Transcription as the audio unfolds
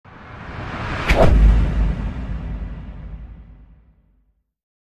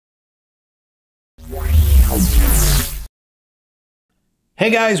Hey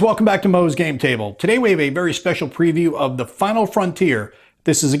guys, welcome back to Mo's Game Table. Today we have a very special preview of The Final Frontier.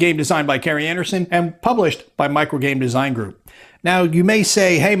 This is a game designed by Kerry Anderson and published by Microgame Design Group. Now you may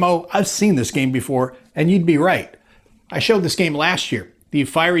say, hey Mo, I've seen this game before, and you'd be right. I showed this game last year, the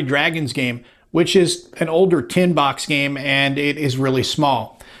Fiery Dragons game, which is an older tin box game and it is really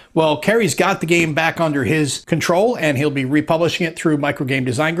small. Well, Kerry's got the game back under his control and he'll be republishing it through Microgame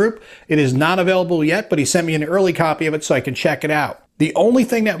Design Group. It is not available yet, but he sent me an early copy of it so I can check it out. The only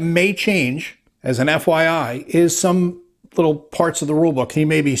thing that may change, as an FYI, is some little parts of the rulebook. He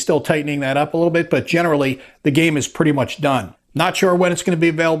may be still tightening that up a little bit, but generally the game is pretty much done. Not sure when it's going to be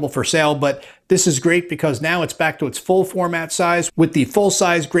available for sale, but this is great because now it's back to its full format size with the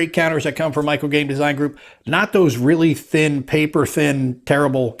full-size great counters that come from Microgame Design Group, not those really thin, paper-thin,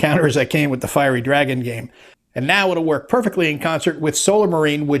 terrible counters that came with the Fiery Dragon game. And now it'll work perfectly in concert with Solar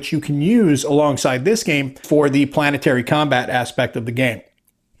Marine, which you can use alongside this game for the planetary combat aspect of the game.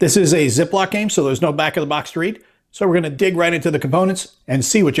 This is a Ziploc game, so there's no back of the box to read. So we're going to dig right into the components and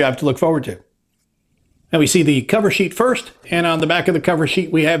see what you have to look forward to. Now we see the cover sheet first, and on the back of the cover sheet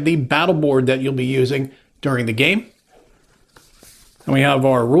we have the battle board that you'll be using during the game. And we have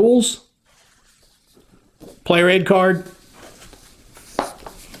our rules, player aid card,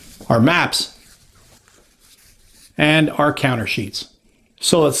 our maps, and our counter sheets.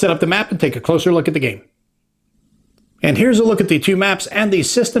 So let's set up the map and take a closer look at the game. And here's a look at the two maps and the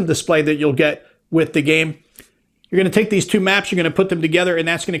system display that you'll get with the game. You're going to take these two maps, you're going to put them together, and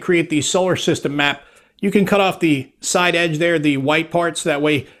that's going to create the solar system map. You can cut off the side edge there, the white parts, that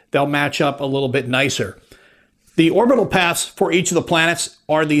way they'll match up a little bit nicer. The orbital paths for each of the planets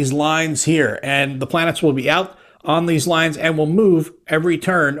are these lines here, and the planets will be out on these lines and will move every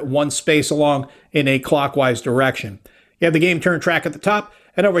turn one space along in a clockwise direction. You have the game turn track at the top,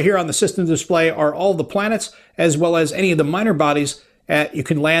 and over here on the system display are all the planets as well as any of the minor bodies you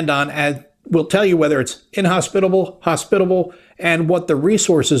can land on, and will tell you whether it's inhospitable, hospitable, and what the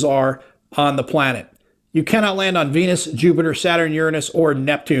resources are on the planet. You cannot land on Venus, Jupiter, Saturn, Uranus, or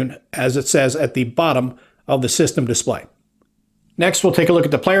Neptune, as it says at the bottom of the system display. Next, we'll take a look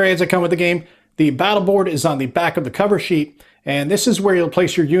at the player aids that come with the game. The battle board is on the back of the cover sheet, and this is where you'll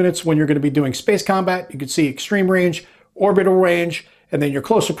place your units when you're going to be doing space combat. You can see extreme range, orbital range, and then your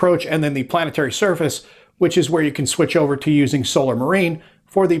close approach, and then the planetary surface, which is where you can switch over to using Solar Marine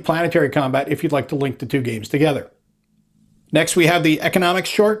for the planetary combat if you'd like to link the two games together. Next, we have the economics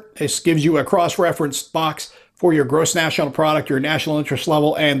chart. This gives you a cross-referenced box for your gross national product, your national interest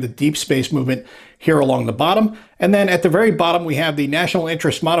level, and the deep space movement here along the bottom. And then at the very bottom, we have the national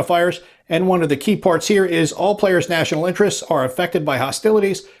interest modifiers. And one of the key parts here is all players' national interests are affected by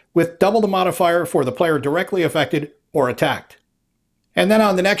hostilities, with double the modifier for the player directly affected or attacked. And then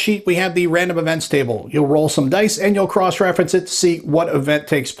on the next sheet, we have the random events table. You'll roll some dice and you'll cross-reference it to see what event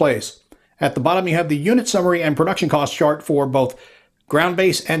takes place. At the bottom, you have the unit summary and production cost chart for both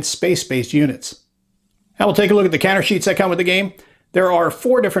ground-based and space-based units. Now we'll take a look at the counter sheets that come with the game. There are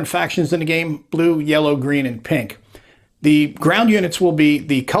 4 different factions in the game: blue, yellow, green, and pink. The ground units will be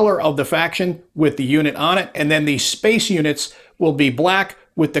the color of the faction with the unit on it, and then the space units will be black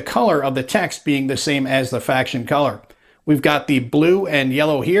with the color of the text being the same as the faction color. We've got the blue and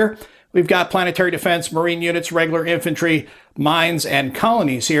yellow here. We've got planetary defense, marine units, regular infantry, mines, and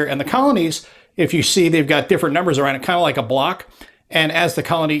colonies here. And the colonies, if you see, they've got different numbers around it, kind of like a block. And as the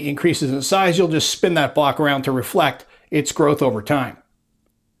colony increases in size, you'll just spin that block around to reflect its growth over time.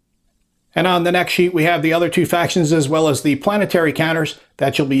 And on the next sheet, we have the other 2 factions as well as the planetary counters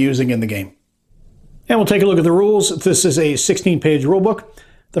that you'll be using in the game. And we'll take a look at the rules. This is a 16-page rulebook.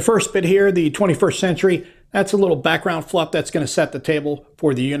 The first bit here, the 21st century, that's a little background fluff that's going to set the table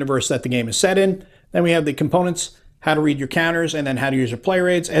for the universe that the game is set in. Then we have the components, how to read your counters, and then how to use your player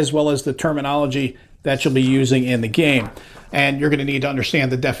aids, as well as the terminology that you'll be using in the game. And you're going to need to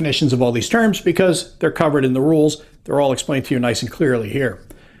understand the definitions of all these terms because they're covered in the rules. They're all explained to you nice and clearly here.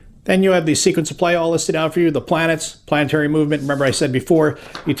 Then you have the sequence of play all listed out for you, the planets, planetary movement. Remember I said before,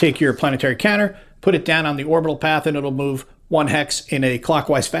 you take your planetary counter, put it down on the orbital path, and it'll move 1 hex in a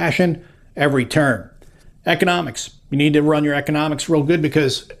clockwise fashion every turn. Economics. You need to run your economics real good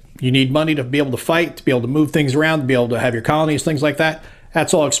because you need money to be able to fight, to be able to move things around, to be able to have your colonies, things like that.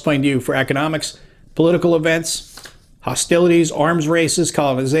 That's all explained to you for economics. Political events, hostilities, arms races,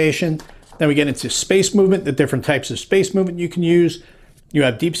 colonization. Then we get into space movement, the different types of space movement you can use. You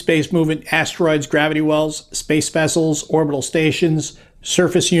have deep space movement, asteroids, gravity wells, space vessels, orbital stations,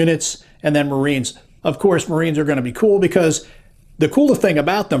 surface units, and then marines. Of course, marines are going to be cool because the coolest thing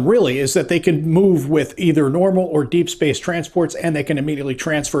about them really is that they can move with either normal or deep space transports, and they can immediately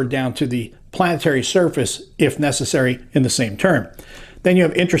transfer down to the planetary surface if necessary in the same turn. Then you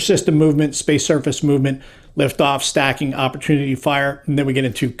have inter-system movement, space surface movement, liftoff, stacking, opportunity fire, and then we get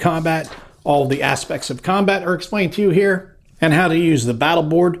into combat. All the aspects of combat are explained to you here, and how to use the battle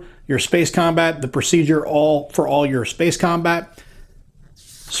board, your space combat, the procedure for all your space combat.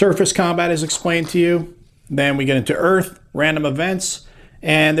 Surface combat is explained to you. Then we get into Earth, random events,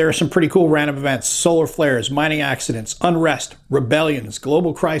 and there are some pretty cool random events. Solar flares, mining accidents, unrest, rebellions,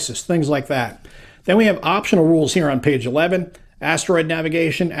 global crisis, things like that. Then we have optional rules here on page 11. Asteroid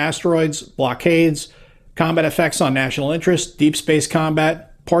navigation, asteroids, blockades, combat effects on national interest, deep space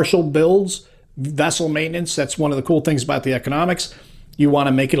combat, partial builds, vessel maintenance. That's one of the cool things about the economics. You want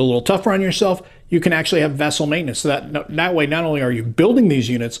to make it a little tougher on yourself, you can actually have vessel maintenance. So that way, not only are you building these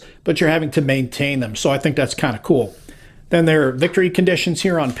units, but you're having to maintain them. So I think that's kind of cool. Then there are victory conditions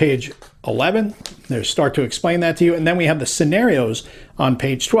here on page 11. They start to explain that to you. And then we have the scenarios on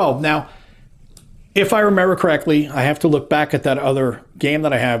page 12. Now, if I remember correctly, I have to look back at that other game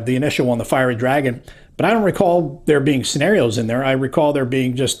that I have, the initial one, the Fiery Dragon, but I don't recall there being scenarios in there. I recall there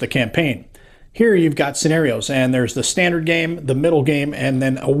being just the campaign. Here you've got scenarios, and there's the standard game, the middle game, and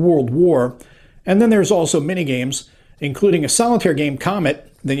then a world war. And then there's also mini games, including a solitaire game,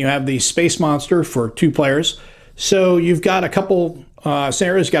 Comet. Then you have the Space Monster for 2 players. So you've got a couple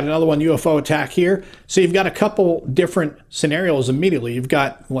scenarios. You've got another one, UFO attack here. So you've got a couple different scenarios immediately. You've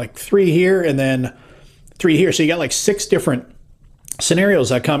got like 3 here and then 3 here. So you got like 6 different scenarios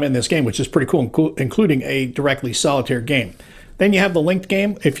that come in this game, which is pretty cool, including a directly solitaire game. Then you have the linked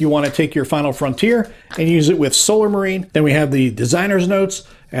game if you want to take your Final Frontier and use it with Solar Marine. Then we have the designer's notes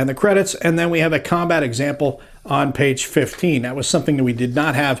and the credits, and then we have a combat example on page 15. That was something that we did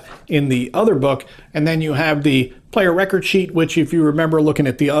not have in the other book. And then you have the player record sheet, which if you remember looking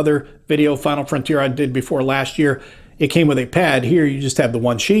at the other video, Final Frontier, I did before last year, it came with a pad. Here you just have the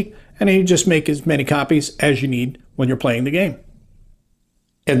one sheet, and then you just make as many copies as you need when you're playing the game.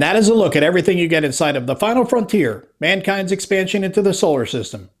 And that is a look at everything you get inside of The Final Frontier, Mankind's Expansion into the Solar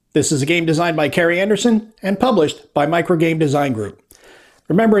System. This is a game designed by Carrie Anderson and published by Microgame Design Group.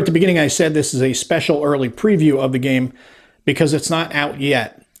 Remember at the beginning I said this is a special early preview of the game because it's not out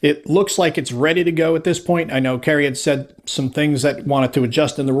yet. It looks like it's ready to go at this point. I know Carrie had said some things that wanted to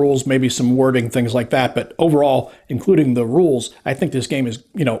adjust in the rules, maybe some wording, things like that. But overall, including the rules, I think this game is,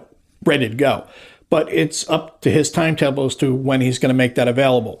 ready to go. But it's up to his timetable as to when he's going to make that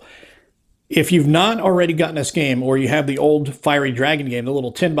available. If you've not already gotten this game, or you have the old Fiery Dragon game, the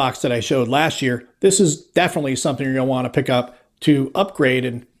little tin box that I showed last year, this is definitely something you're going to want to pick up to upgrade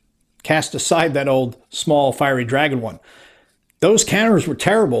and cast aside that old small Fiery Dragon one. Those counters were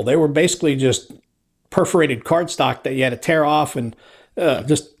terrible. They were basically just perforated cardstock that you had to tear off, and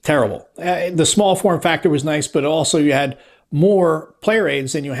just terrible. The small form factor was nice, but also you had more player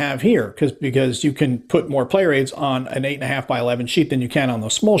aids than you have here because you can put more player aids on an 8.5 by 11 sheet than you can on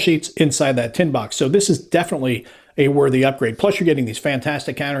those small sheets inside that tin box. So this is definitely a worthy upgrade. Plus you're getting these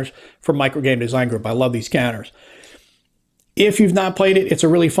fantastic counters from Microgame Design Group. I love these counters. If you've not played it, it's a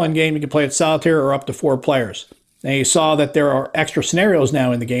really fun game. You can play it solitaire or up to 4 players. Now you saw that there are extra scenarios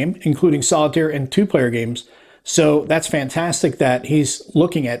now in the game, including solitaire and 2-player games. So that's fantastic that he's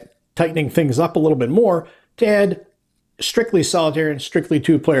looking at tightening things up a little bit more to add strictly solitaire and strictly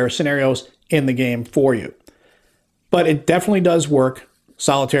 2-player scenarios in the game for you. But it definitely does work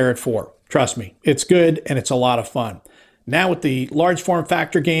solitaire at 4. Trust me, it's good and it's a lot of fun. Now with the large form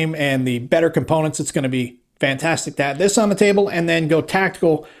factor game and the better components, it's going to be fantastic to have this on the table and then go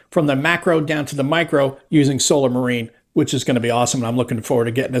tactical from the macro down to the micro using Solar Marine, which is going to be awesome. And I'm looking forward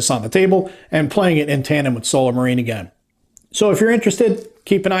to getting this on the table and playing it in tandem with Solar Marine again. So if you're interested,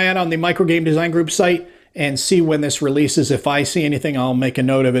 keep an eye out on the Microgame Design Group site and see when this releases. If I see anything, I'll make a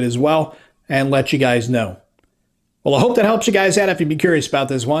note of it as well and let you guys know. Well, I hope that helps you guys out if you'd be curious about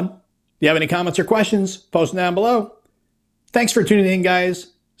this one. If you have any comments or questions, post them down below. Thanks for tuning in,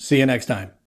 guys. See you next time.